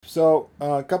So,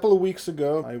 a couple of weeks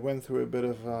ago, I went through a bit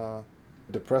of a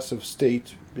depressive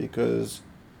state because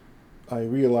I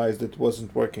realized it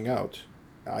wasn't working out.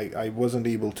 I wasn't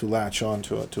able to latch on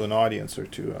to an audience or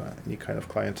to any kind of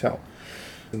clientele.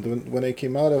 And when I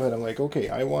came out of it, I'm like, okay,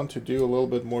 I want to do a little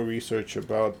bit more research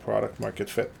about product market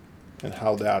fit and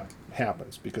how that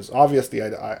happens because obviously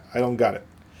I don't got it.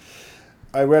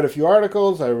 I read a few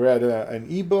articles, I read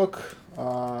an ebook,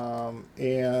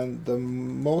 and the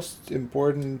most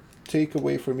important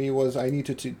takeaway for me was I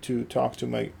needed to talk to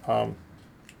my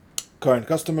current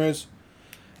customers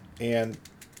and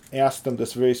ask them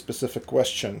this very specific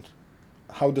question: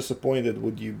 how disappointed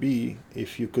would you be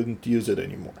if you couldn't use it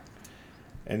anymore?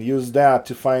 And use that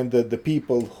to find the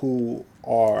people who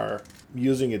are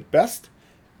using it best,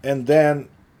 and then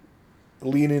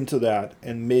lean into that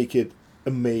and make it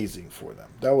amazing for them.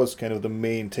 That was kind of the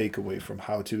main takeaway from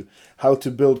how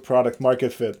to build product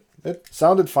market fit. It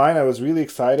sounded fine. I was really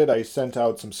excited. I sent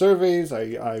out some surveys.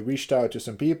 I reached out to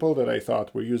some people that I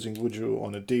thought were using Wujoo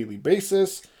on a daily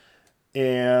basis.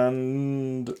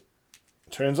 And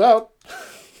turns out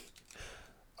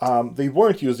they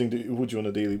weren't using the Wujoo on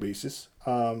a daily basis.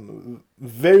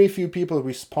 Very few people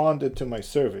responded to my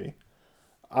survey.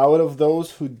 Out of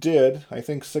those who did, I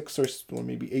think six or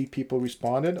maybe eight people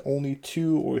responded. Only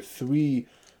two or three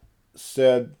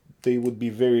said they would be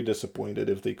very disappointed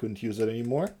if they couldn't use it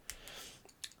anymore.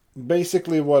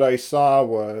 Basically, what I saw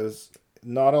was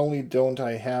not only don't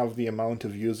I have the amount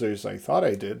of users I thought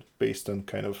I did, based on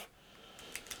kind of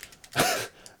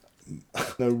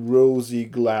a rosy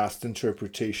glassed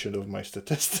interpretation of my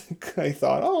statistic. I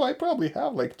thought, oh, I probably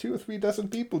have like 2 or 3 dozen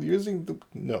people using the.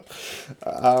 No.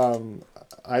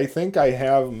 I think I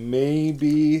have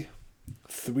maybe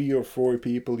 3 or 4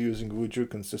 people using Wujoo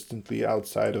consistently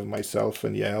outside of myself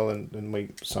and Yael and my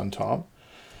son Tom.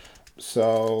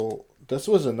 So this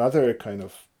was another kind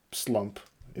of slump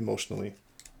emotionally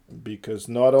because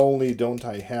not only don't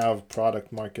I have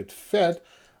product market fit,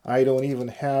 I don't even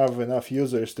have enough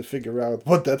users to figure out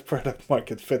what that product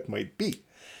market fit might be.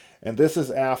 And this is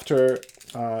after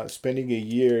spending a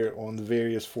year on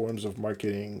various forms of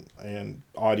marketing and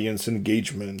audience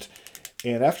engagement.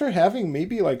 And after having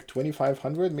maybe like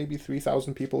 2,500, maybe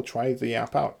 3,000 people try the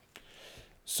app out.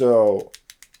 So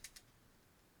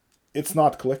it's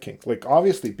not clicking. Like,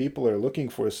 obviously, people are looking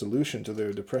for a solution to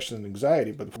their depression and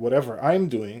anxiety, but whatever I'm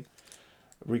doing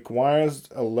requires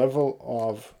a level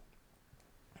of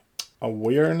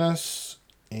awareness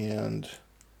and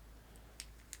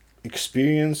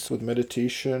experience with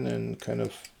meditation and kind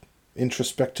of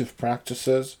introspective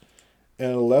practices,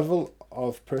 and a level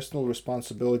of personal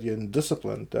responsibility and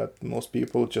discipline that most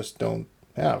people just don't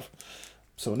have.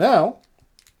 So now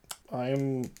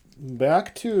I'm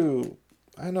back to,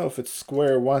 I don't know if it's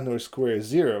square one or square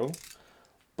zero,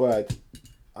 but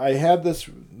I had this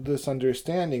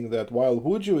understanding that while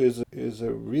Wujoo is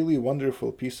a really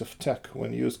wonderful piece of tech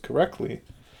when used correctly,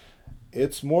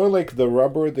 it's more like the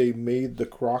rubber they made the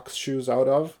Crocs shoes out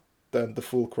of than the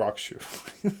full Crocs shoe.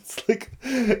 It's like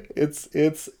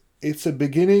it's a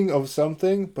beginning of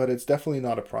something, but it's definitely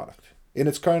not a product. In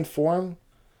its current form,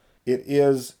 it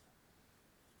is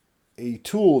a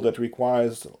tool that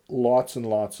requires lots and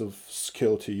lots of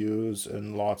skill to use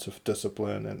and lots of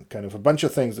discipline and kind of a bunch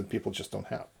of things that people just don't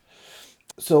have.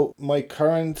 So my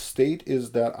current state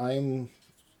is that I'm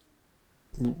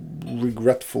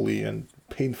regretfully and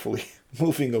painfully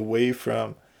moving away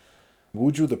from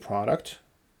Wujoo the product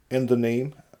and the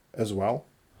name as well.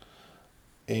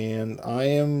 And I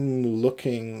am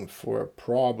looking for a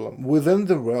problem within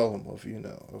the realm of,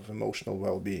 of emotional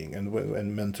well-being and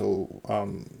mental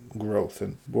growth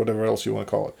and whatever else you want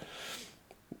to call it.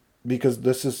 Because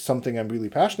this is something I'm really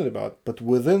passionate about. But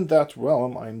within that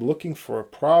realm, I'm looking for a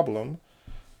problem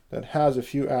that has a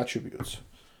few attributes.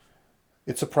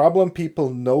 It's a problem people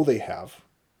know they have,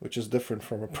 which is different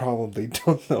from a problem they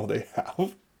don't know they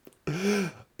have.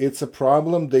 It's a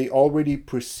problem they already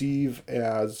perceive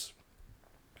as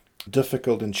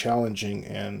difficult and challenging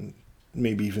and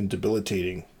maybe even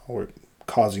debilitating or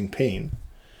causing pain.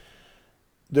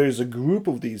 There's a group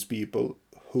of these people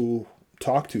who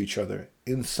talk to each other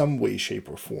in some way, shape,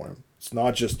 or form. It's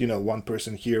not just, one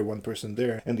person here, one person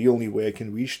there, and the only way I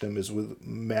can reach them is with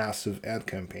massive ad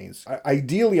campaigns.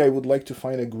 Ideally, I would like to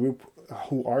find a group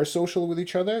who are social with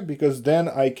each other, because then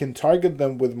I can target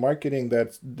them with marketing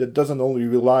that doesn't only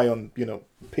rely on,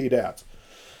 paid ads.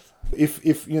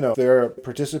 If they're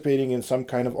participating in some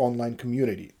kind of online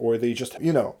community, or they just,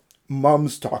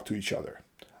 moms talk to each other,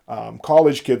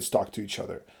 college kids talk to each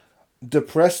other,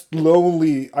 depressed,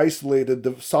 lonely,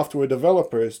 isolated software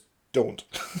developers don't.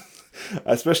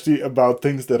 Especially about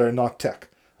things that are not tech.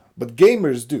 but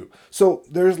gamers do. So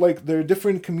there are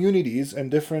different communities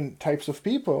and different types of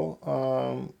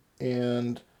people,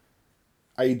 and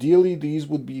ideally these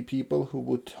would be people who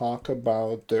would talk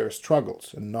about their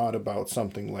struggles and not about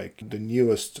something like the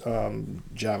newest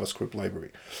JavaScript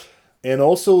library. And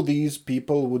also these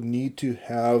people would need to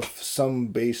have some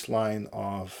baseline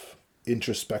of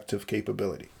introspective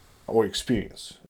capability or experience.